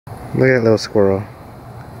Look at that little squirrel.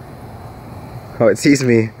 Oh, it sees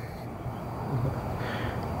me.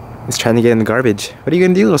 It's trying to get in the garbage. What are you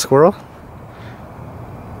gonna do, little squirrel?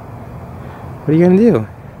 What are you gonna do?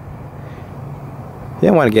 You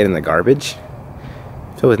don't want to get in the garbage.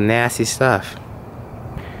 Filled with nasty stuff.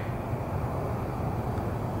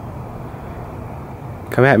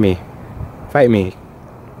 Come at me. Fight me.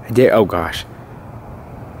 I dare. Oh gosh.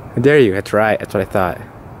 I dare you. That's right. That's what I thought.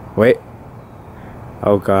 Wait.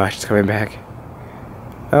 Oh gosh, it's coming back.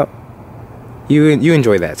 Oh. You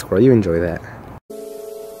enjoy that, squirrel. You enjoy that.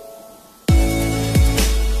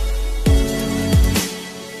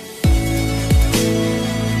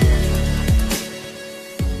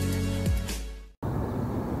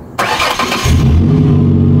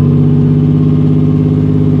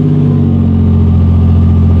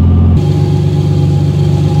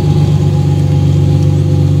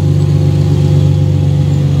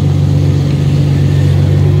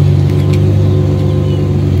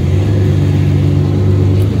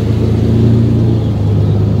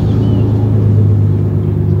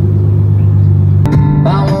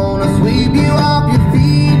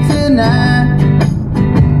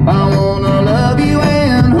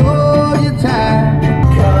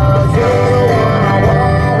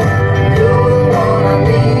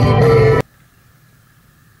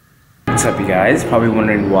 What's up, you guys? Probably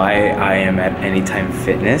wondering why I am at Anytime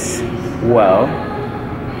Fitness. Well,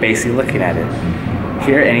 basically looking at it.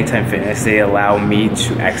 Here at Anytime Fitness, they allow me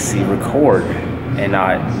to actually record and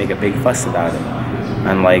not make a big fuss about it.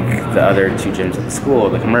 Unlike the other two gyms at the school,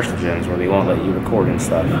 the commercial gyms, where they won't let you record and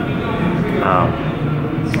stuff.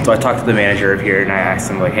 So I talked to the manager of here and I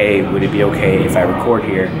asked him, like, hey, would it be okay if I record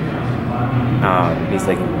here? He's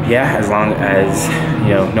like, yeah, as long as, you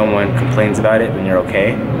know, no one complains about it, then you're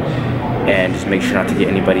okay. And just make sure not to get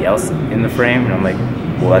anybody else in the frame. And I'm like,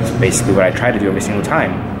 well, that's basically what I try to do every single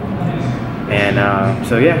time. And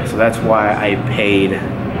so yeah, so that's why I paid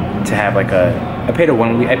to have like I paid for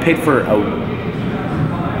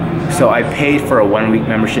a 1 week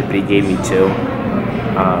membership, but he gave me 2.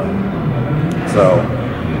 So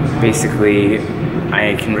basically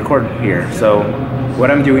I can record here. So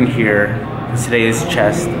what I'm doing here today is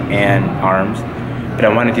chest and arms, but I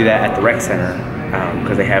want to do that at the rec center.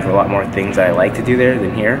 Because they have a lot more things that I like to do there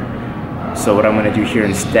than here. So what I'm going to do here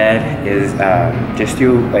instead is just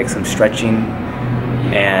do like some stretching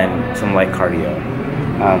and some light cardio.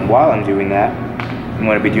 While I'm doing that, I'm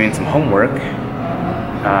going to be doing some homework.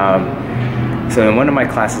 So in one of my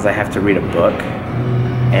classes I have to read a book,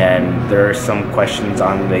 and there are some questions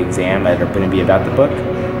on the exam that are going to be about the book.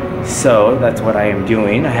 So that's what I am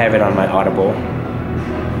doing. I have it on my Audible.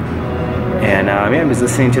 And yeah, I'm just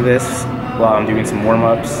listening to this while I'm doing some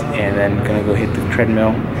warm-ups, and then gonna go hit the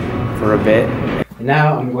treadmill for a bit.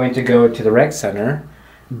 Now I'm going to go to the rec center,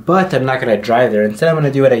 but I'm not gonna drive there. Instead I'm gonna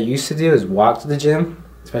do what I used to do, is walk to the gym,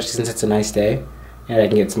 especially since it's a nice day and I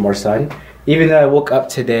can get some more sun. Even though I woke up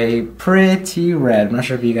today pretty red. I'm not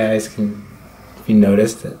sure if you guys if you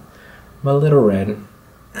noticed it. I'm a little red.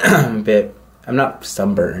 I'm not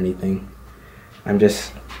sunburned or anything. I'm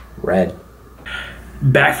just red.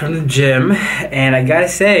 Back from the gym, and I gotta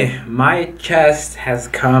say, my chest has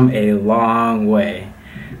come a long way.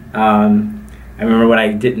 I remember when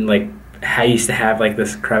I didn't I used to have like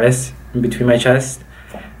this crevice in between my chest,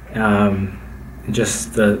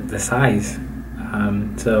 just the size.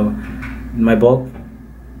 So my bulk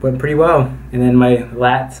went pretty well, and then my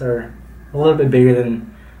lats are a little bit bigger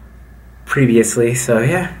than previously. So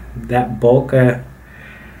yeah, that bulk went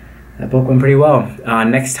pretty well.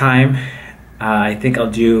 Next time, I think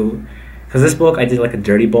I'll do, because this bulk I did like a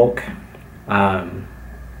dirty bulk. I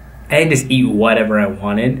didn't just eat whatever I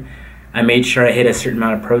wanted. I made sure I hit a certain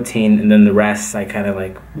amount of protein, and then the rest I kind of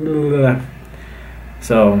like.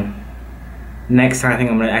 So next time I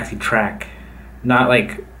think I'm gonna actually track, not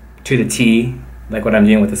like to the T, like what I'm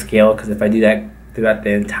doing with the scale, because if I do that throughout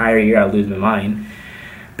the entire year, I'll lose my mind.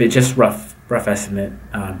 But just rough estimate,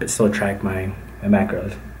 but still track my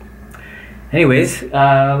macros. Anyways,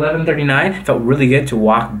 11:39, felt really good to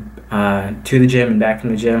walk to the gym and back from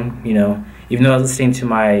the gym. You know, even though I was listening to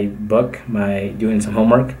my book, doing some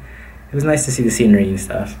homework, it was nice to see the scenery and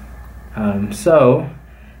stuff. So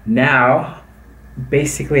now,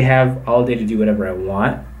 basically have all day to do whatever I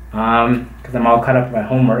want, because I'm all caught up with my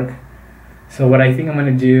homework. So what I think I'm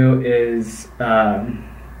gonna do is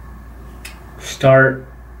start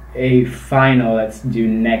a final that's due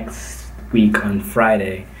next week on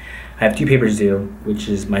Friday. I have 2 papers due, which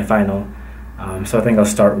is my final. So I think I'll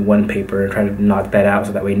start 1 paper and try to knock that out,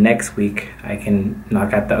 so that way next week I can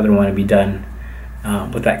knock out the other one and be done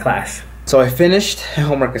with that class. So I finished a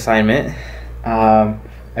homework assignment.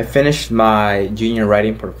 I finished my junior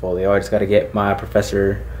writing portfolio. I just got to get one of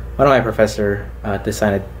my professor to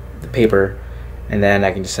sign the paper, and then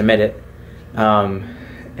I can just submit it. And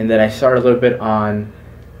then I started a little bit on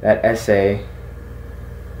that essay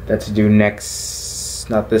that's due not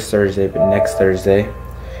this Thursday, but next Thursday.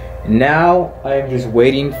 And now I'm just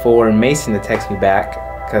waiting for Mason to text me back,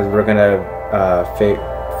 because we're gonna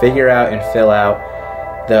figure out and fill out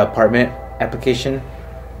the apartment application,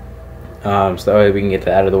 so that way we can get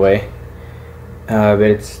that out of the way. But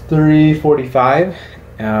it's 3:45,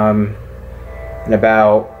 and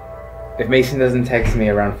if Mason doesn't text me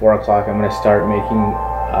around 4 o'clock, I'm gonna start making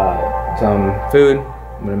some food.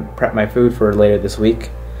 I'm gonna prep my food for later this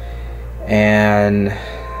week, and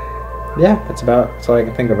yeah, that's all I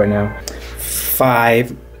can think of right now.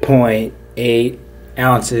 5.8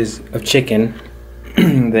 ounces of chicken.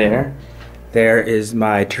 There is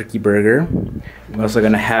my turkey burger. I'm also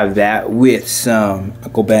gonna have that with some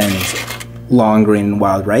Uncle Ben's long green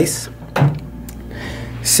wild rice.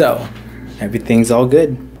 So everything's all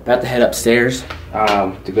good. About to head upstairs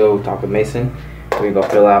to go talk with Mason. We're gonna go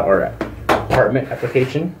fill out our apartment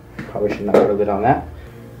application. Probably should not put a lid on that.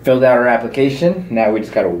 Filled out our application. Now we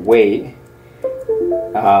just gotta wait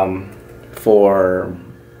for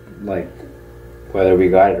like whether we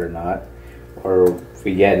got it or not, or if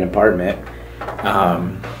we get an apartment.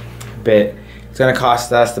 But it's gonna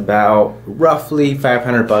cost us about roughly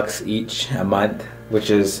 $500 each a month, which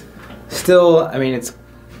is still, I mean, it's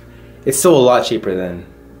still a lot cheaper than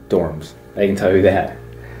dorms, I can tell you that.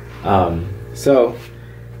 So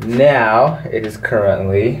now it is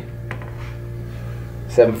currently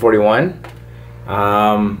 7:41.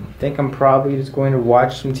 I think I'm probably just going to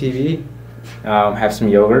watch some TV, have some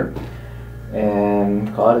yogurt,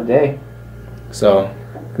 and call it a day. So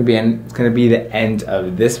it's gonna be the end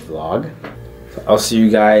of this vlog. So I'll see you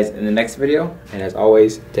guys in the next video, and as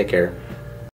always, take care.